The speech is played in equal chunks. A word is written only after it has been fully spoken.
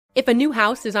If a new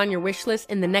house is on your wish list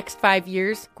in the next 5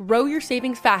 years, grow your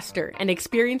savings faster and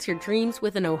experience your dreams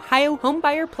with an Ohio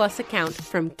Homebuyer Plus account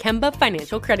from Kemba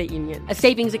Financial Credit Union. A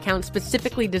savings account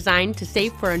specifically designed to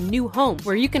save for a new home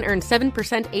where you can earn 7%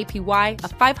 APY, a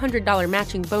 $500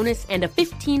 matching bonus, and a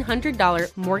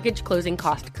 $1,500 mortgage closing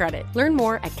cost credit. Learn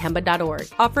more at Kemba.org.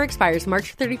 Offer expires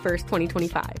March 31st,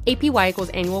 2025. APY equals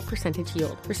annual percentage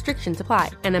yield. Restrictions apply.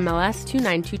 NMLS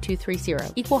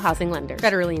 292230. Equal housing lender.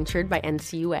 Federally insured by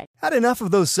NCUA. Had enough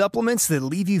of those supplements that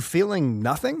leave you feeling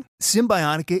nothing?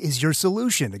 Symbiotica is your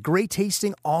solution to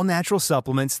great-tasting, all-natural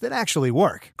supplements that actually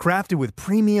work. Crafted with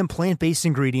premium plant-based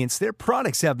ingredients, their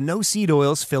products have no seed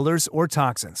oils, fillers, or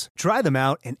toxins. Try them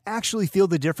out and actually feel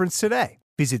the difference today.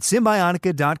 Visit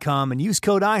Symbiotica.com and use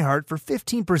code IHEART for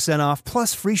 15% off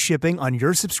plus free shipping on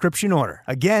your subscription order.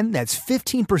 Again, that's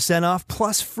 15% off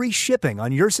plus free shipping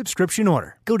on your subscription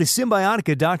order. Go to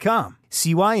Symbiotica.com,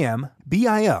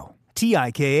 CYMBIOTIKA.com.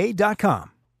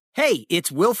 Hey,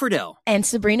 it's Will Friedle. And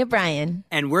Sabrina Bryan.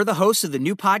 And we're the hosts of the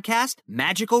new podcast,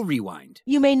 Magical Rewind.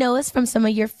 You may know us from some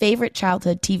of your favorite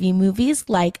childhood TV movies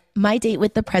like My Date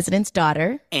with the President's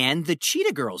Daughter. And the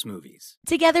Cheetah Girls movies.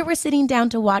 Together, we're sitting down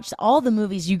to watch all the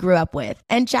movies you grew up with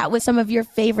and chat with some of your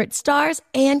favorite stars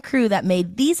and crew that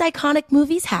made these iconic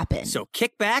movies happen. So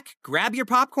kick back, grab your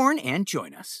popcorn, and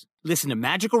join us. Listen to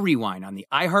Magical Rewind on the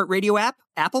iHeartRadio app,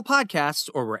 Apple Podcasts,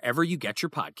 or wherever you get your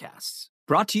podcasts.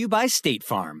 Brought to you by State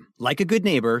Farm. Like a good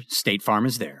neighbor, State Farm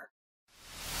is there.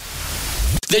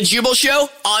 The Jubal Show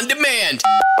on demand.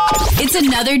 It's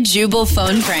another Jubal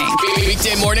phone prank.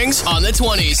 Weekday mornings on the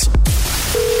 20s.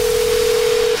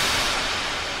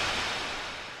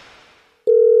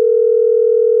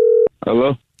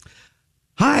 Hello?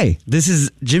 Hi, this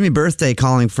is Jimmy Birthday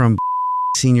calling from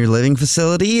Senior Living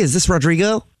Facility. Is this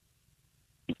Rodrigo?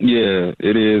 Yeah,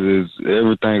 it is. Is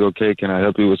everything okay? Can I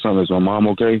help you with something? Is my mom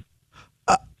okay?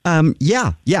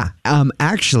 Yeah.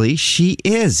 Actually, she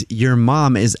is. Your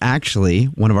mom is actually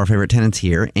one of our favorite tenants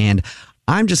here, and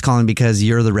I'm just calling because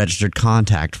you're the registered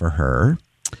contact for her,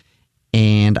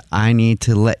 and I need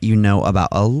to let you know about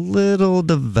a little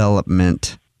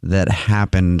development that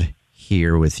happened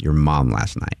here with your mom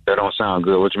last night. That don't sound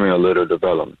good. What you mean a little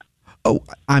development? Oh,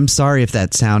 I'm sorry if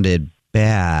that sounded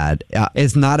bad.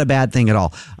 It's not a bad thing at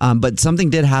all. But something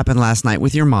did happen last night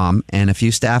with your mom and a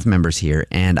few staff members here,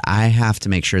 and I have to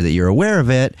make sure that you're aware of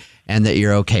it and that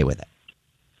you're okay with it.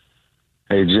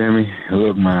 Hey, Jimmy,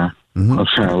 look, man, I'm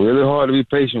trying really hard to be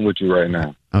patient with you right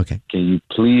now. Okay. Can you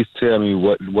please tell me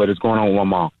what is going on with my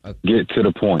mom? Okay. Get to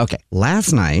the point. Okay.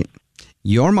 Last night,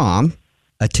 your mom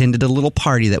attended a little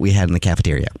party that we had in the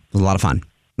cafeteria. It was a lot of fun.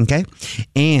 Okay.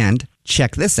 And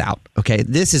check this out. Okay.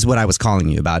 This is what I was calling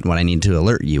you about. What I need to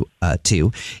alert you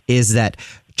to is that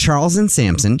Charles and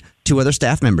Samson, two other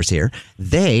staff members here,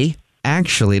 they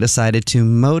actually decided to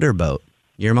motorboat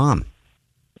your mom.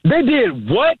 They did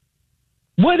what?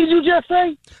 What did you just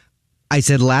say? I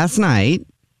said last night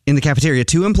in the cafeteria,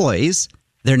 two employees,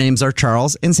 their names are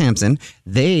Charles and Samson,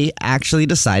 they actually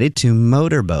decided to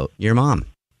motorboat your mom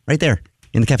right there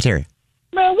in the cafeteria.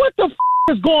 Man, what the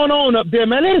is going on up there,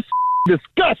 man? It is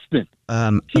disgusting.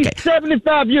 She's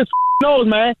 75 years old,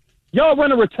 man. Y'all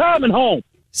run a retirement home.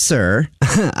 Sir,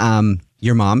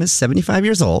 your mom is 75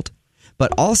 years old,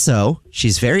 but also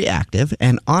she's very active.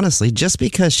 And honestly, just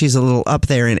because she's a little up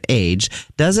there in age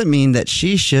doesn't mean that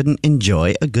she shouldn't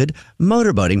enjoy a good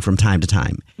motorboating from time to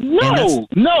time. No.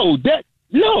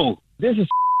 This is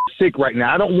sick right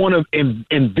now. I don't want to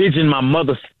envision my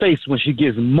mother's face when she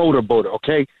gets motorboated,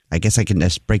 okay? I guess I can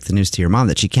just break the news to your mom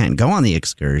that she can't go on the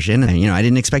excursion. And, I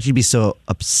didn't expect you to be so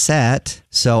upset.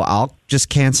 So I'll just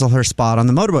cancel her spot on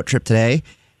the motorboat trip today.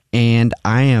 And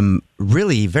I am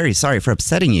really very sorry for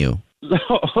upsetting you.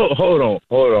 Hold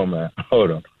on, man.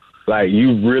 Hold on. Like,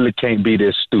 you really can't be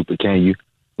this stupid, can you?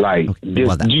 Like, okay,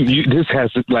 this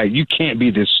has to, like, you can't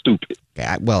be this stupid. Okay,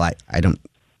 I don't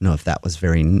know if that was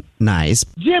very nice.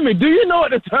 Jimmy, do you know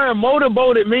what the term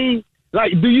motorboated means?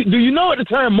 Like, do you know what the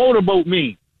term motorboat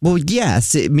means? Well,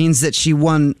 yes, it means that she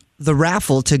won the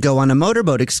raffle to go on a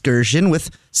motorboat excursion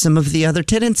with some of the other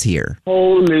tenants here.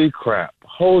 Holy crap.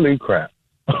 You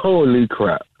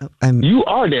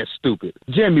are that stupid.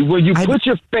 Jimmy, when you put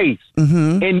your face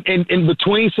in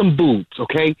between some boots,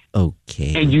 okay?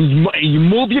 Okay. And you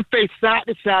move your face side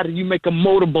to side and you make a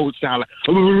motorboat sound like...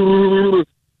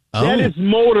 That is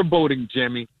motorboating,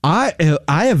 Jimmy. I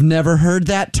have never heard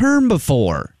that term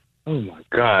before. Oh my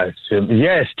gosh, Jim.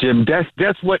 Yes, Jim.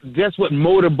 That's what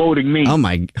motorboating means. Oh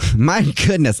my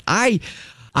goodness. I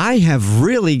have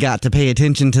really got to pay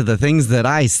attention to the things that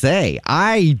I say.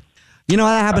 I You know,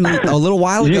 that happened a little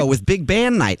while ago with Big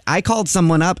Band Night. I called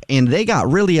someone up and they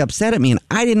got really upset at me and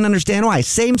I didn't understand why.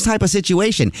 Same type of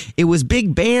situation. It was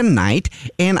Big Band Night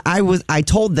and I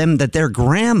told them that their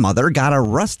grandmother got a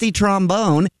rusty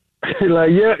trombone.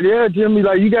 Like, yeah, Jimmy,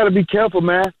 like, you got to be careful,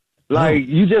 man. Like,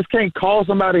 you just can't call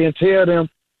somebody and tell them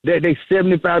that their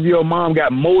 75-year-old mom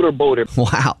got motorboated.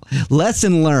 Wow.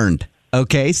 Lesson learned.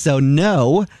 Okay, so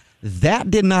no, that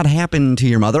did not happen to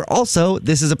your mother. Also,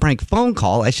 this is a prank phone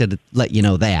call. I should let you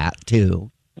know that,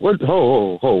 too. What?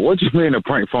 What you mean a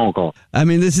prank phone call? I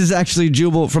mean, this is actually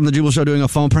Jubal from the Jubal Show doing a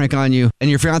phone prank on you, and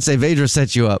your fiance Vedra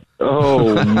set you up.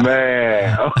 Oh,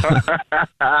 man.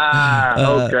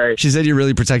 Okay. She said you're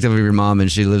really protective of your mom,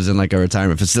 and she lives in like a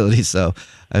retirement facility, so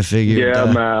I figured.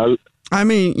 Yeah, man. I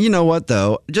mean, you know what,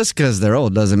 though? Just because they're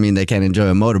old doesn't mean they can't enjoy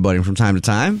a motorboating from time to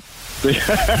time.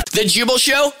 The Jubal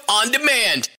Show on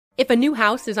demand. If a new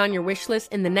house is on your wish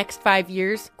list in the next 5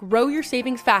 years, grow your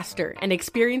savings faster and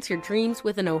experience your dreams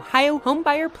with an Ohio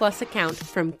Homebuyer Plus account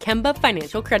from Kemba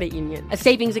Financial Credit Union. A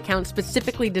savings account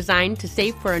specifically designed to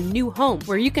save for a new home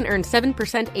where you can earn 7%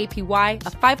 APY,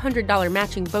 a $500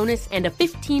 matching bonus, and a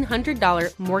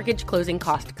 $1,500 mortgage closing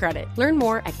cost credit. Learn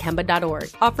more at Kemba.org.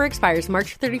 Offer expires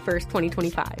March 31st,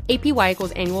 2025. APY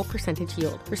equals annual percentage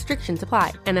yield. Restrictions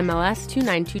apply. NMLS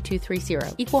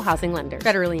 292230. Equal housing lender.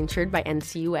 Federally insured by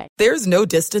NCUA. There's no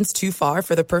distance too far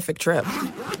for the perfect trip.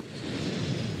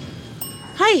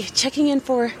 Hi, checking in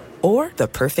for... Or the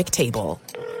perfect table.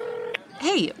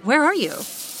 Hey, where are you?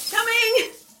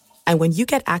 Coming! And when you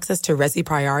get access to Resi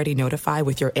Priority Notify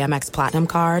with your Amex Platinum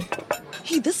card...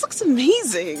 Hey, this looks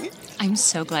amazing. I'm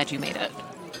so glad you made it.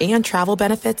 And travel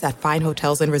benefits at fine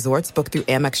hotels and resorts booked through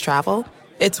Amex Travel,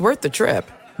 it's worth the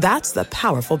trip. That's the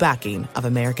powerful backing of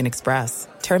American Express.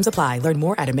 Terms apply. Learn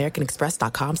more at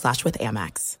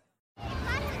americanexpress.com/withAmex.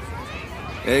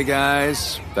 Hey,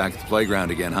 guys. Back at the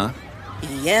playground again, huh?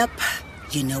 Yep.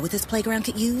 You know what this playground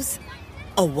could use?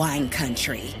 A wine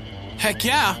country. Heck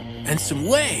yeah. And some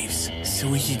waves so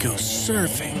we could go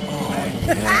surfing. Oh,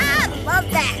 yeah. Love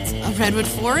that. A redwood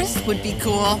forest would be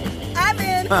cool. I'm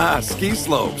in. Ski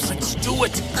slopes. Let's do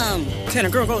it. Can a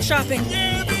girl go shopping?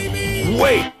 Yeah, baby.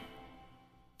 Wait.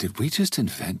 Did we just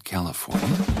invent California?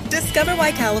 Discover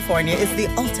why California is the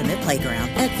ultimate playground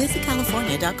at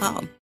visitcalifornia.com.